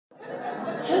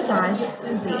guys, it's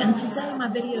Suzy, and today my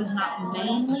video is not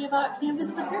mainly about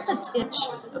Canvas, but there's a titch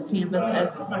of Canvas,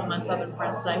 as some of my southern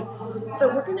friends say.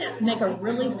 So we're going to make a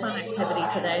really fun activity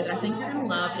today that I think you're going to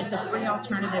love. It's a free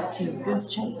alternative to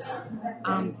Goose Chase,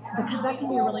 because that can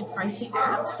be a really pricey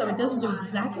app, so it doesn't do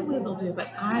exactly what it'll do, but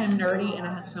I am nerdy and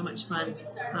I had so much fun.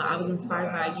 I was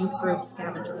inspired by a youth group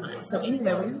scavenger hunt. So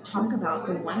anyway, we're going to talk about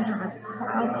the OneDrive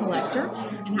file collector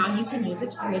and how you can use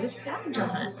it to create a scavenger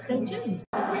hunt. Stay tuned.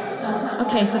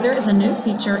 Okay, so there is a new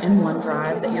feature in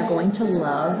OneDrive that you're going to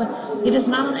love. It is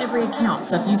not on every account,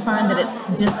 so if you find that it's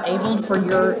disabled for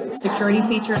your security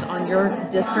features on your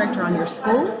district or on your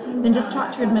school, then just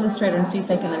talk to your administrator and see if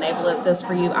they can enable this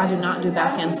for you. I do not do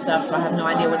back-end stuff, so I have no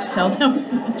idea what to tell them.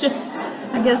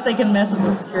 I guess they can mess with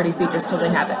the security features till they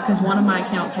have it, because one of my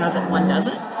accounts has it, one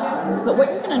doesn't. But what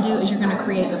you're going to do is you're going to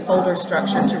create the folder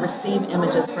structure to receive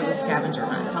images for the scavenger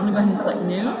hunt. So I'm going to go ahead and click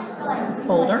New,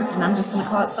 Folder, and I'm just going to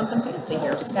call it something fancy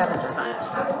here, Scavenger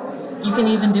Hunt. You can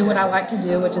even do what I like to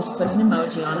do, which is put an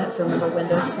emoji on it. So remember,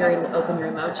 Windows period will open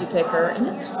your emoji picker, and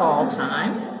it's fall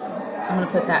time. So I'm going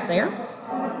to put that there.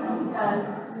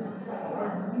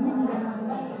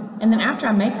 And then after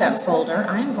I make that folder,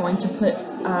 I am going to put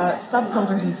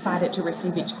subfolders inside it to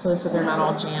receive each clue so they're not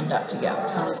all jammed up together.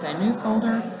 So I'm going to say New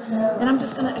Folder, and I'm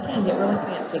just going to, again, get really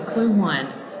fancy. Clue 1,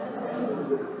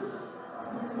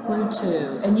 Clue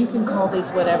 2, and you can call these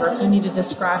whatever if you need to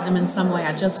describe them in some way.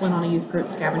 I just went on a youth group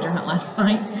scavenger hunt last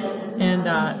night,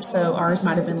 and so ours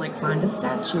might have been like find a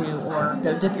statue or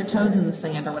go dip your toes in the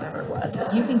sand or whatever it was.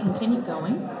 But you can continue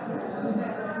going.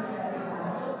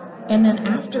 And then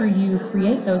after you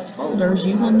create those folders,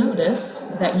 you will notice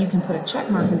that you can put a check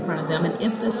mark in front of them, and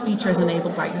if this feature is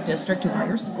enabled by your district or by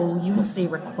your school, you will see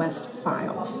Request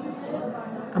Files.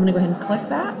 I'm going to go ahead and click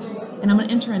that, and I'm going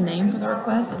to enter a name for the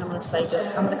request, and I'm going to say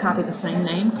I'm going to copy the same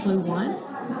name, Clue 1.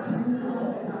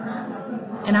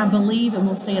 And I believe, and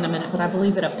we'll see in a minute, but I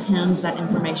believe it appends that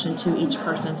information to each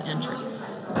person's entry.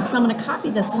 So I'm going to copy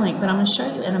this link, but I'm going to show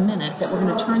you in a minute that we're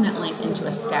going to turn that link into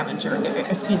a scavenger, into a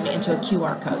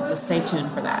QR code, so stay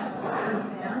tuned for that.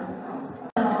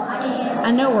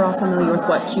 I know we're all familiar with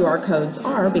what QR codes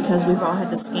are because we've all had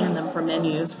to scan them for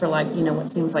menus for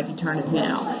what seems like eternity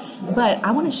now. But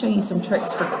I want to show you some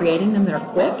tricks for creating them that are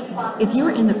quick. If you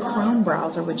are in the Chrome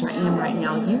browser, which I am right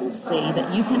now, you will see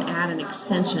that you can add an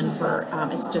extension for,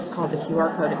 it's just called the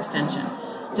QR code extension.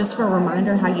 Just for a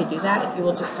reminder how you do that, if you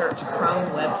will just search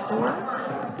Chrome Web Store,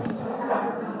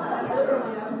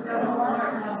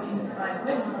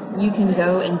 you can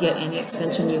go and get any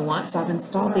extension you want. So I've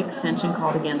installed the extension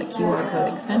called, again, the QR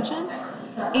code extension.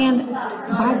 And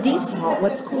by default,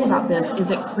 what's cool about this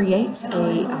is it creates a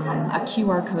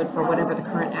QR code for whatever the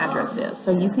current address is.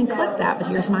 So you can click that, but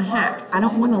here's my hack. I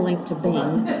don't want to link to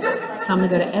Bing, so I'm going to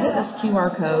go to Edit this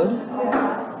QR code.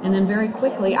 And then very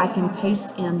quickly, I can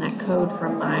paste in that code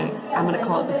from I'm going to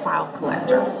call it the file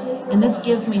collector. And this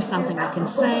gives me something I can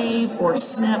save or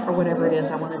snip or whatever it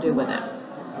is I want to do with it.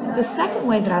 The second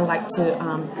way that I like to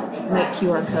make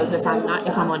QR codes if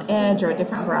I'm on Edge or a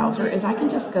different browser is I can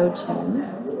just go to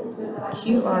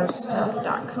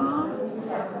qrstuff.com.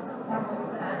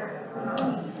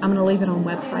 I'm going to leave it on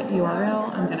website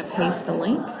URL. I'm going to paste the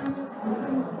link.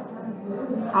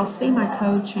 I'll see my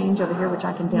code change over here, which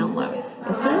I can download.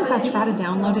 As soon as I try to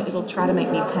download it, it'll try to make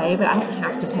me pay, but I don't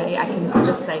have to pay. I can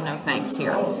just say no thanks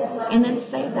here. And then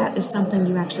save that as something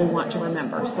you actually want to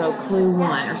remember. So Clue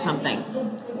 1 or something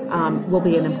will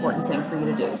be an important thing for you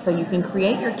to do. So you can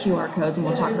create your QR codes, and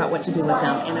we'll talk about what to do with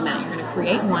them in a minute. You're going to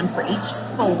create one for each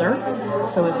folder.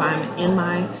 So if I'm in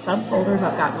my subfolders,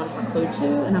 I've got one for Clue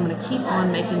 2, and I'm going to keep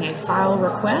on making a file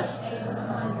request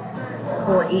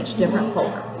for each different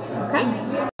folder. Okay?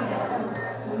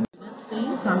 Let's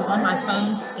see, so I'm on my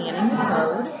phone scanning the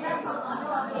code,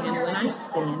 and when I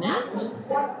scan it,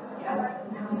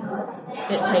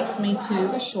 it takes me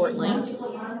to a short link,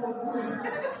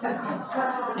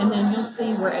 and then you'll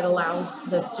see where it allows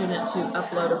the student to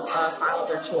upload a file of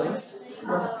their choice. It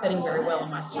wasn't fitting very well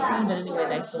on my screen, but anyway,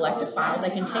 they select a file.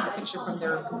 They can take a picture from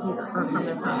their computer or from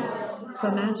their phone. So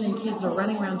imagine kids are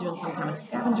running around doing some kind of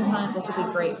scavenger hunt. This would be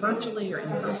great virtually or in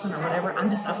person or whatever.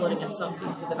 I'm just uploading a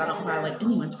selfie so that I don't violate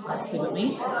anyone's privacy but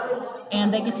me.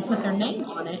 And they get to put their name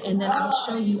on it, and then I'll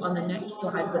show you on the next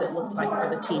slide what it looks like for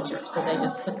the teacher. So they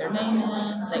just put their name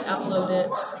in, they upload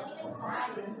it,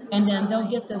 and then they'll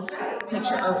get this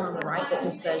picture over on the right that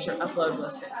just says your upload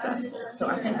was successful. So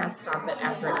I think I stop it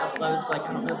after it uploads, like,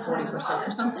 I don't know, 40%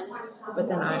 or something. But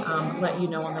then I let you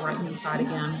know on the right-hand side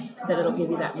again that it'll give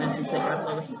you that message that your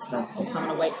upload was successful. So I'm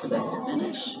going to wait for this to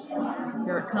finish.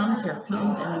 Here it comes in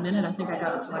a minute. I think I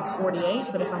got it to like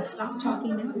 48. But if I stop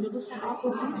talking now, you'll just have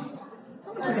awkward silence. So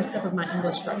I'm going to take a sip of my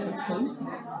English breakfast tea.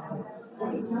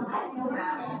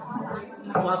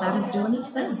 While that is doing its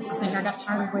thing, I think I got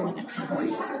tired of waiting at some point.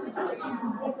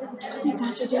 You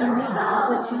guys are doing well.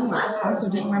 Awkward silence. Also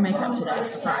didn't wear makeup today.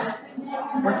 Surprise.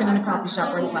 Working in a coffee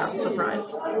shop right loud.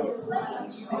 Surprise.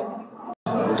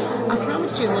 I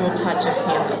promised you a little touch of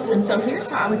Canvas, and so here's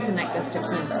how I would connect this to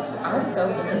Canvas. I would go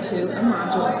into a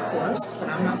module, of course, but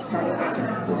I'm not starting with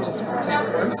today. This is just a pretend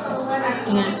course.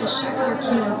 And to share your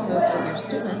QR codes with your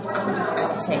students, I would just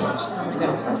add a page. So I'm going to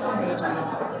go to plus page, I'm going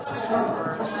to put this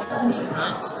QR Scavenger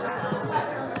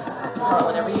hunt. Call it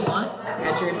whatever you want.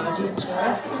 Add your emoji of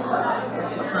choice.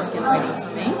 There's my pumpkin waiting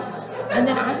for me. And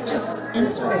then I would just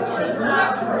insert a table. So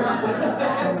I'm going to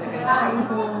go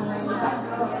table.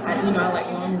 I like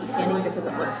long and skinny because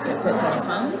it fits on a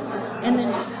phone. And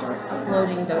then just start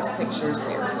uploading those pictures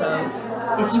there. So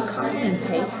if you copy and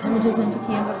paste images into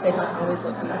Canvas, they don't always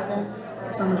look beautiful.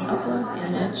 So I'm going to upload the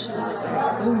image,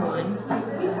 boom one,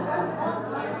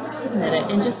 submit it,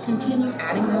 and just continue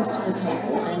adding those to the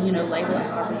table and, label it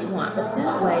however you want. But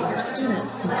that way your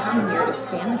students can come here to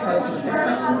scan the codes with their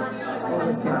phones or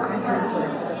with their iPads or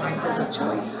their devices of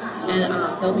choice, and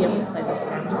they'll be able to play the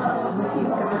scavenger along with you.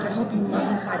 Guys, I hope you love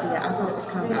this idea. I thought it was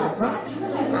kind of out of the box.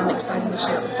 I'm excited to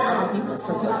share it with some other people,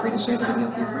 so feel free to share the video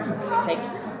with your friends. Take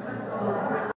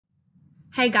care.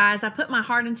 Hey guys, I put my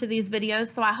heart into these videos,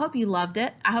 so I hope you loved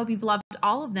it. I hope you've loved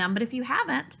all of them, but if you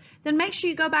haven't, then make sure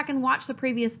you go back and watch the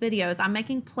previous videos. I'm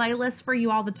making playlists for you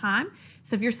all the time.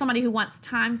 So if you're somebody who wants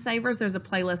time savers, there's a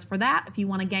playlist for that. If you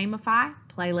want to gamify,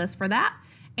 playlist for that.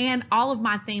 And all of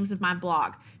my themes of my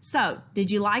blog. So,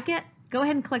 did you like it? Go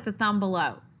ahead and click the thumb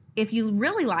below. If you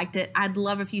really liked it, I'd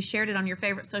love if you shared it on your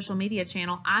favorite social media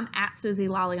channel. I'm at Suzy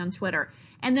Lolley on Twitter.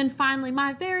 And then finally,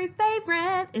 my very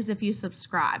favorite is if you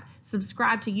subscribe.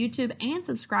 Subscribe to YouTube and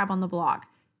subscribe on the blog.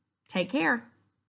 Take care.